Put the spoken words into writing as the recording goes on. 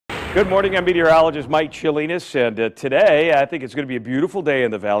Good morning, I'm meteorologist Mike Tsolinas, and today I think it's going to be a beautiful day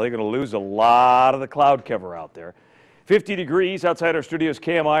in the valley. Going to lose a lot of the cloud cover out there. 50 degrees outside our studios,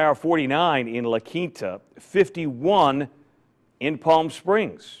 KMIR 49 in La Quinta, 51 in Palm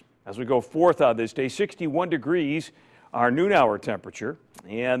Springs. As we go forth on this day, 61 degrees our noon hour temperature,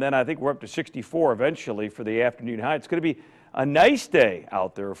 and then I think we're up to 64 eventually for the afternoon high. It's going to be a nice day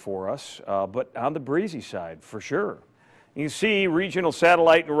out there for us, but on the breezy side for sure. You can see regional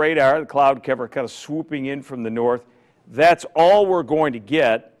satellite and radar, the cloud cover kind of swooping in from the north. That's all we're going to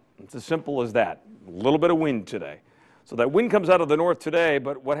get. It's as simple as that. A little bit of wind today. So that wind comes out of the north today,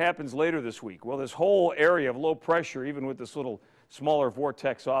 but what happens later this week? Well, this whole area of low pressure, even with this little smaller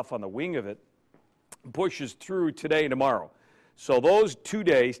vortex off on the wing of it, pushes through today and tomorrow. So those 2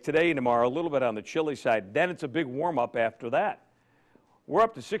 days, today and tomorrow, a little bit on the chilly side. Then it's a big warm-up after that. We're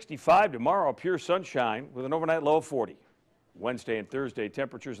up to 65 tomorrow, pure sunshine, with an overnight low of 40. Wednesday and Thursday,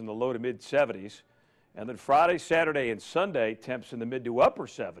 temperatures in the low to mid 70s. And then Friday, Saturday, and Sunday, temps in the mid to upper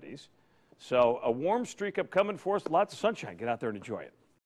 70s. So a warm streak upcoming for us, lots of sunshine. Get out there and enjoy it.